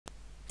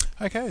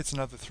Okay, it's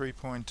another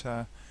 3-point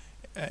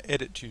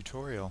edit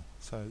tutorial.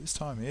 So this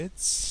time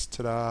it's,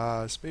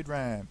 ta-da, speed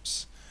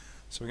ramps.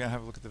 So we're going to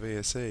have a look at the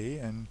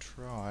VSE and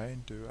try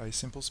and do a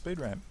simple speed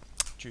ramp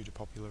due to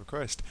popular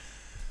request.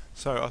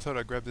 So I thought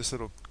I'd grab this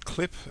little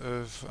clip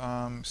of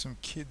some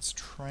kids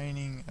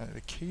training at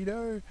a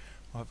Aikido.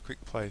 I'll have a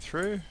quick play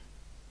through.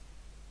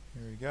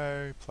 Here we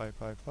go, play,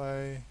 play,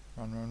 play,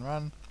 run, run,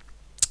 run.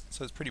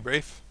 So it's pretty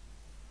brief.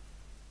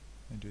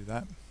 Let me do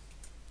that.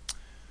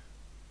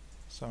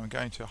 So I'm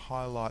going to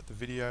highlight the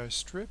video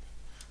strip.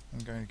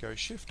 I'm going to go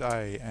Shift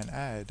A and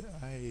add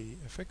a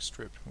effect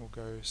strip. We'll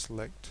go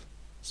select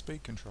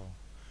speed control,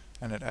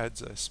 and it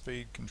adds a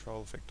speed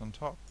control effect on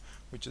top,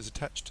 which is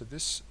attached to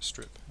this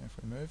strip.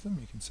 If we move them,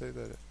 you can see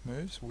that it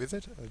moves with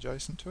it,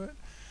 adjacent to it.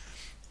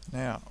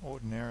 Now,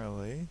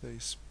 ordinarily, the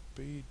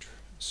speed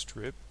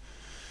strip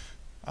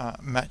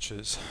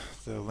matches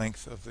the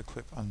length of the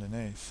clip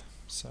underneath.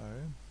 So,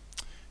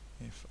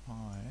 if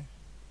I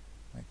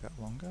make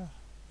that longer,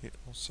 it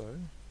also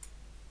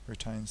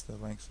retains the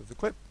length of the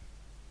clip.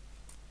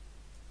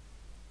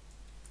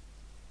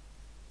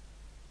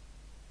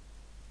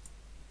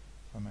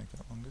 If I make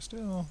that longer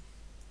still,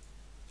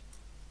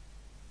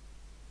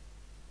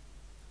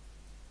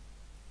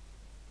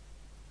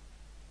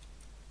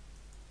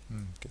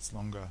 gets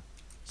longer,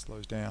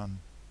 slows down.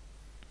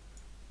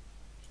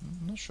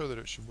 I'm not sure that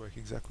it should work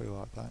exactly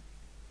like that.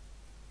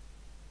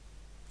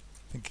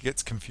 I think it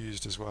gets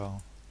confused as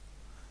well.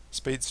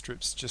 Speed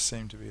strips just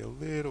seem to be a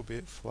little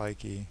bit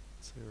flaky.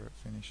 See where it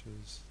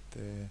finishes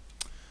there.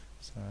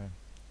 So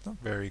it's not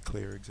very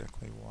clear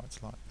exactly why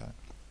it's like that.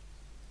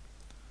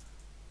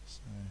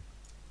 So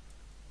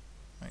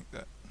make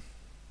that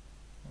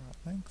the right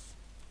length,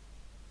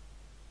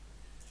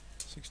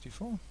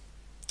 64.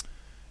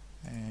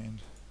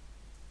 And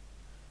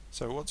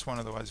so what's one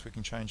of the ways we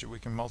can change it? We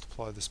can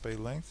multiply the speed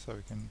length, so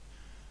we can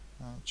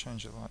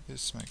change it like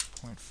this, make it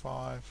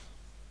 0.5,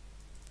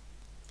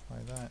 play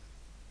that,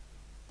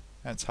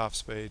 and it's half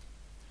speed.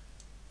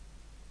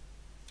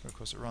 Of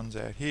course it runs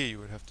out here, you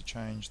would have to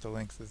change the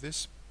length of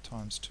this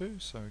times 2,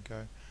 so we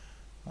go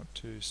up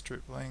to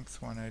strip length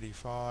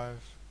 185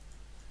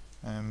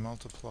 and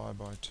multiply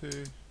by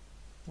 2.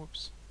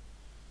 Whoops.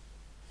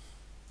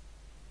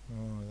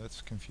 Oh,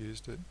 that's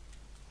confused it.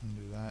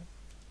 Undo that.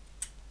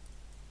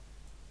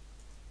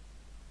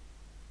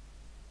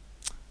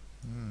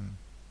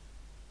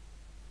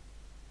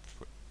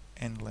 For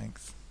end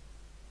length.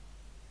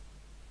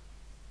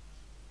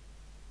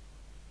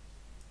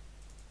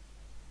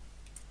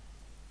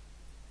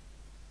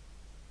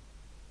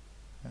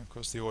 And of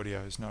course the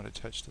audio is not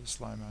attached to the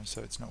slow-mo,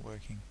 so it's not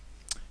working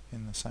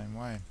in the same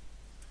way.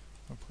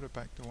 I'll put it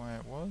back the way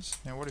it was.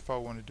 Now what if I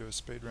want to do a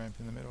speed ramp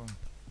in the middle?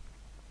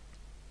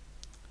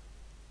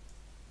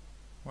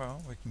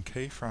 Well, we can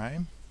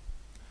keyframe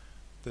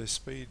the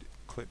speed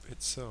clip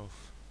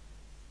itself.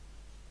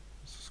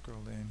 Let's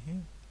scroll down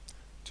here.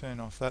 Turn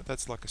off that.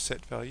 That's like a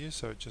set value,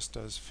 so it just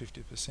does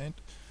 50%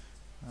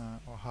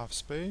 or half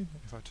speed.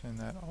 If I turn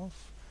that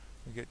off,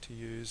 we get to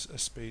use a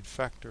speed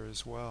factor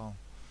as well.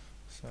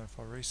 So if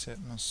I reset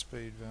my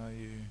speed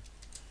value,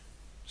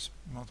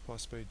 multiply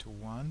speed to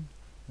 1,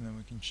 and then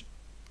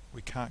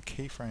we can't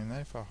keyframe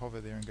that. If I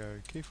hover there and go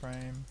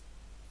keyframe,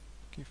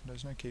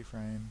 there's no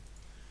keyframe.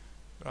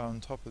 But on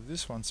top of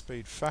this one,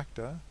 speed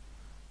factor,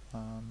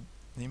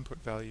 the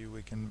input value,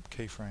 we can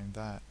keyframe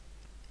that.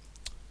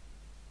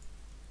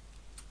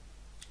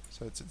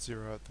 So it's at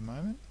 0 at the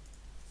moment.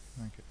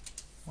 Make it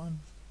 1.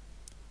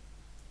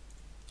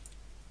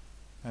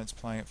 And it's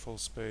playing at full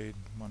speed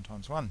 1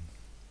 times 1.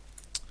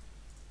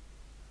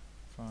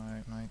 If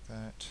I make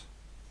that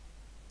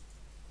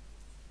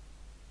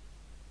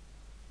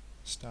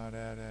start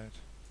out at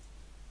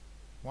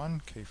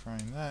 1,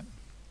 keyframe that,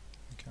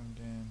 and come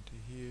down to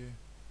here,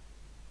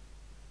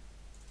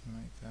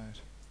 make that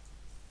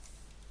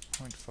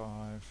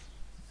 0.5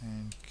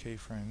 and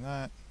keyframe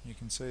that. You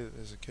can see that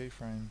there's a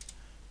keyframe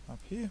up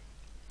here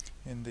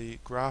in the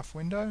graph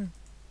window,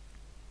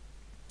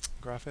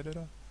 graph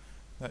editor.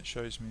 That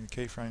shows me the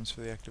keyframes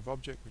for the active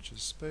object, which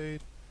is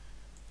speed.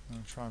 I'm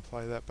going to try and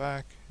play that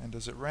back. And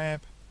does it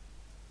ramp?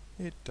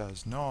 It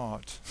does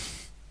not.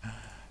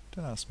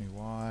 Don't ask me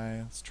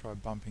why. Let's try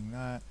bumping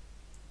that,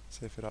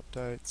 see if it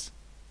updates.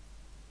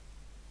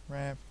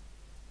 Ramp.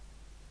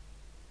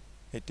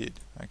 It did.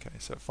 Okay,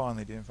 so it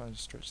finally did. If I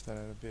just stretch that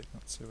out a bit,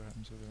 let's see what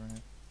happens with the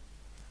ramp.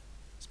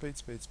 Speed,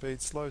 speed,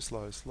 speed, slow,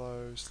 slow,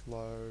 slow,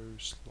 slow,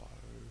 slow.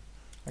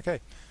 Okay,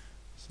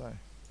 so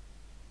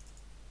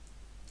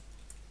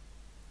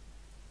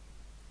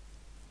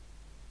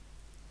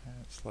and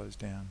it slows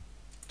down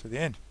to the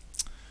end.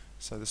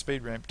 So the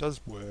speed ramp does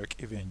work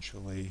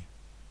eventually.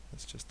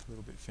 It's just a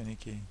little bit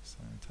finicky, so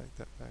I'm going to take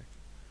that back.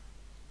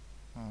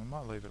 Oh, I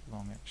might leave it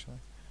long actually.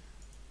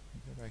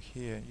 Go back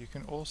here. You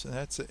can also,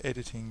 that's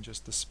editing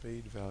just the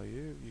speed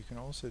value. You can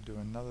also do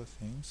another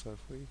thing. So if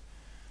we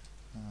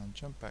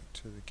jump back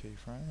to the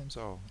keyframes,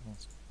 I'll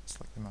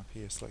select them up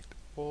here. Select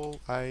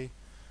all A,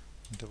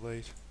 and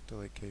delete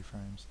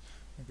keyframes.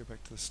 I'll go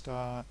back to the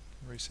start,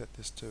 reset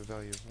this to a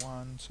value of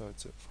 1, so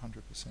it's at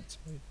 100%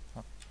 speed.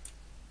 Oh,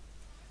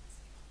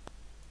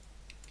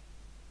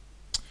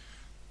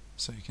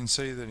 So you can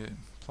see that it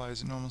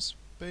plays at normal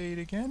speed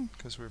again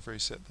because we've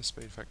reset the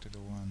speed factor to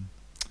 1.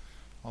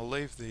 I'll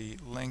leave the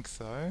length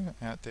though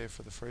out there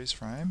for the freeze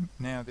frame.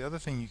 Now the other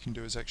thing you can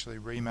do is actually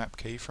remap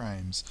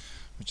keyframes,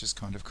 which is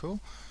kind of cool.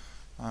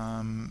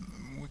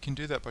 We can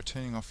do that by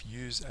turning off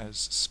use as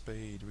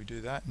speed. We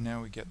do that, and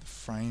now we get the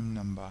frame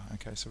number.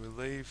 Okay, so we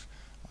leave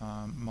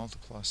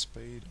multiply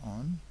speed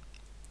on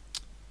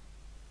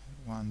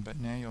at 1, but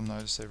now you'll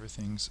notice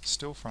everything's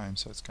still frame,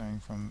 so it's going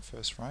from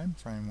first frame,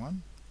 frame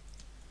 1.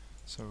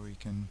 So we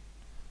can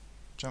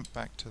jump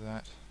back to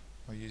that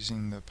by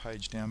using the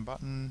page down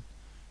button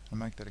and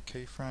make that a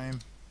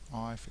keyframe,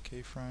 I for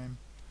keyframe,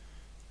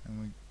 and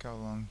we go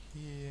along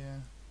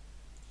here.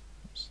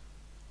 Oops.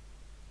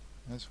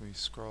 As we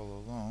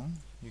scroll along,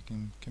 you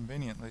can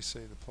conveniently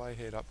see the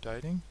playhead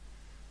updating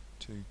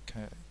to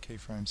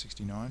keyframe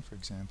 69, for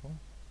example.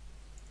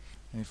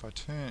 And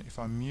if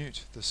I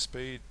mute the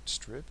speed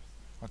strip,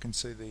 I can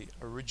see the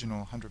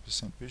original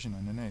 100% vision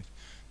underneath.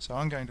 So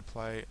I'm going to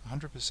play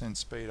 100%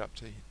 speed up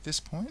to this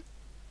point,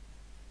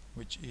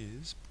 which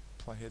is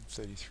playhead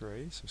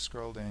 33. So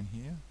scroll down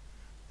here.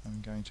 I'm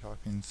going to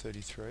type in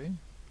 33,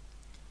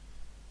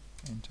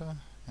 enter,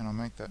 and I'll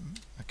make that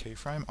a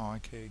keyframe, I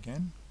key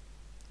again.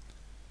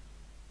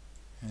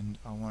 And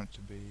I want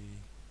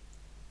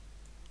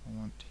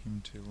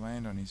him to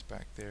land on his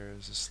back there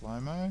as a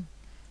slow-mo,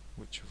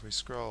 which if we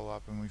scroll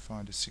up and we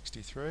find is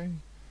 63.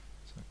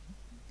 So,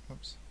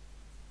 whoops,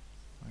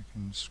 I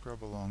can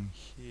scrub along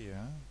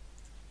here.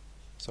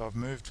 So I've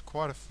moved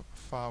quite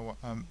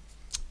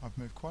I've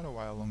moved quite a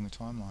way along the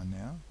timeline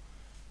now,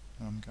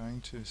 and I'm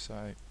going to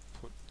say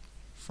put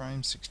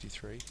frame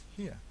 63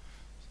 here.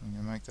 So I'm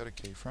going to make that a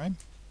keyframe.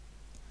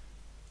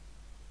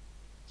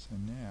 So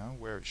now,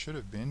 where it should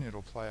have been,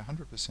 it'll play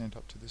 100%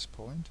 up to this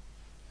point,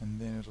 and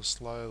then it'll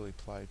slowly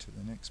play to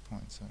the next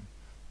point. So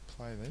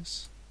play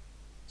this,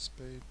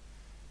 speed.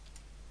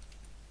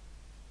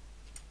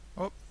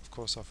 Oh, of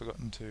course I've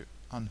forgotten to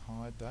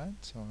unhide that,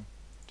 so I'll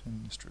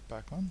turn the strip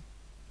back on.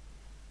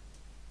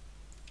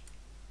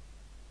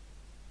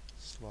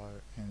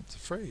 Slow, and it's a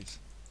freeze.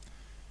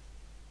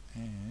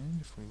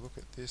 And if we look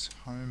at this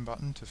home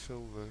button to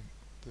fill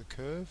the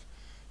curve,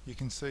 you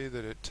can see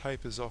that it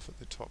tapers off at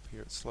the top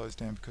here. It slows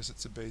down because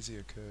it's a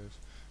Bezier curve.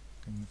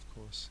 I can of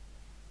course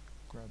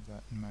grab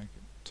that and make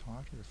it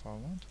tighter if I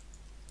want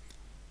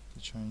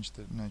to change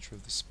the nature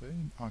of the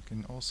speed. I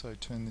can also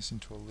turn this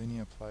into a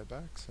linear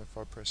playback. So if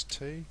I press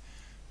T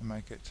and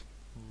make it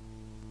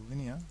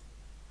linear,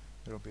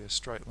 it'll be a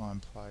straight line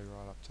play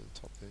right up to the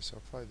top there. So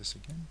I'll play this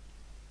again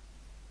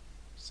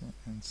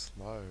and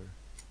slow.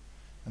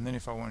 And then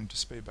if I wanted to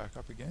speed back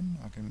up again,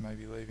 I can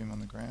maybe leave him on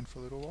the ground for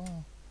a little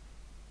while.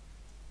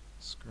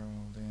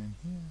 Scroll down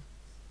here,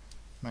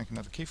 make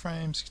another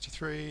keyframe,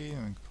 63, and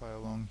we can play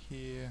along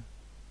here,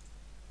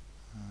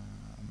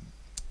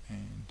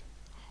 and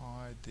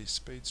hide the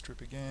speed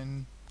strip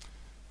again.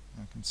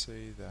 I can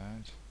see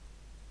that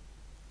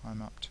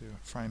I'm up to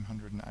frame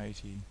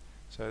 180.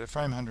 So at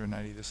frame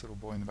 180, this little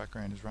boy in the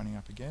background is running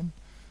up again.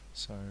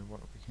 So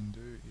what we can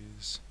do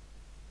is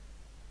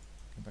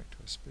go back to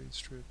our speed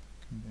strip,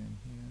 come down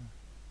here,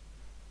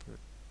 put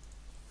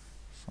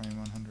frame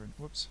 100,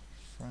 whoops,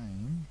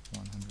 frame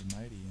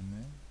 180 in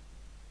there,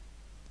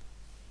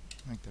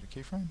 make that a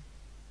keyframe,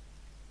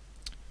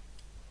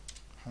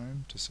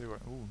 home to see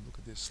what, oh look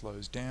at this,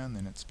 slows down,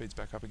 then it speeds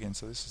back up again,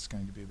 so this is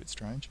going to be a bit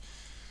strange.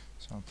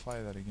 So I'll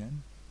play that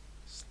again,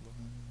 slow,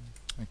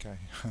 okay,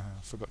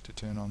 I forgot to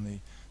turn on the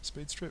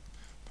speed strip,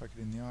 poke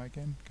it in the eye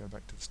again, go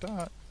back to the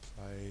start,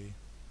 play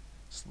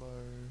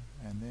slow,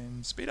 and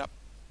then speed up.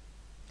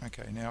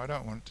 Okay, now I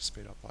don't want it to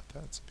speed up like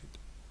that, it's a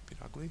bit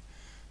ugly,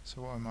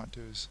 so what I might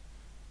do is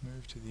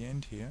move to the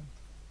end here.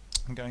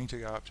 I'm going to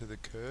go up to the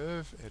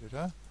curve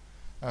editor,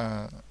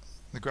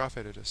 the graph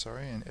editor,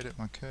 sorry, and edit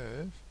my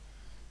curve.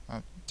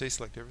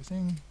 Deselect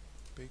everything,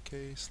 B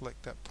key,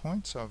 select that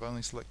point, so I've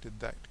only selected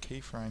that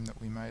keyframe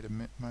that we made a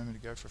moment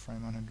ago for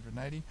frame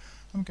 180.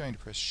 I'm going to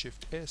press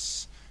Shift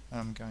S and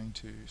I'm going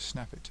to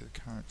snap it to the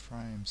current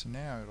frame. So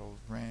now it'll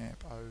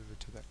ramp over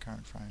to that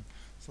current frame.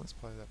 So let's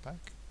play that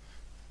back.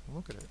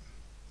 Look at it.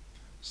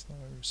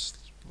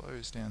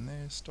 Slows down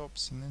there,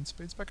 stops, and then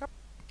speeds back up.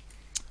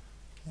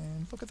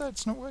 And look at that,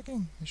 it's not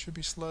working. It should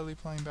be slowly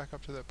playing back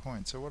up to that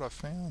point. So what I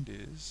found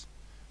is,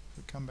 if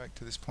we come back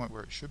to this point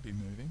where it should be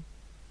moving,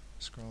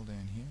 scroll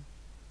down here,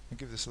 I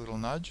give this a little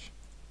nudge,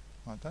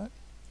 like that,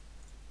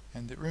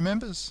 and it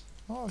remembers,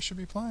 oh, I should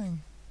be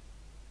playing,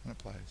 and it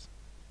plays.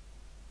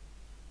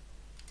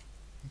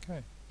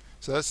 Okay,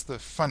 so that's the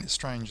fun,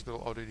 strange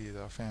little oddity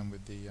that I found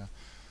with the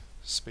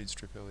speed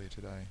strip earlier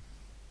today.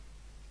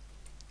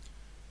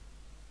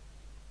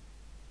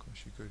 Of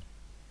course you could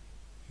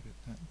edit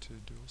that to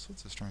do all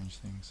sorts of strange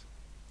things.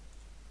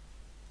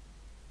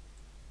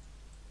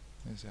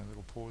 There's our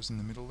little pause in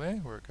the middle there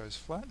where it goes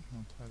flat.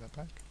 I'll play that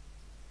back.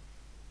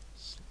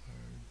 Slow,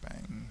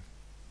 bang,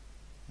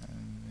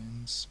 and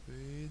then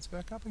speeds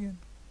back up again.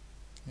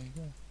 There you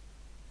go.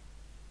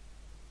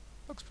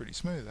 Looks pretty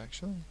smooth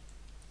actually.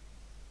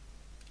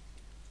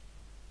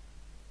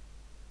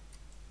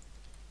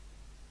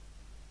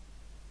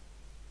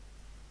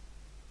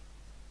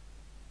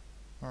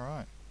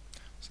 Alright,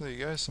 so there you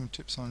go, some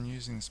tips on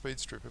using the speed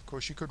strip. Of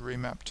course you could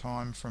remap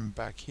time from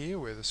back here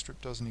where the strip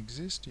doesn't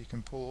exist. You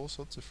can pull all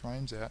sorts of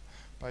frames out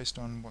based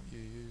on what you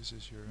use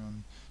as your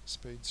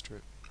speed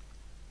strip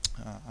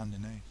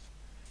underneath.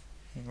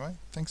 Anyway,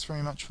 thanks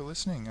very much for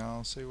listening.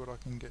 I'll see what I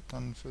can get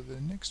done for the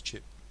next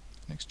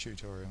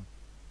tutorial.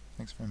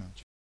 Thanks very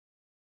much.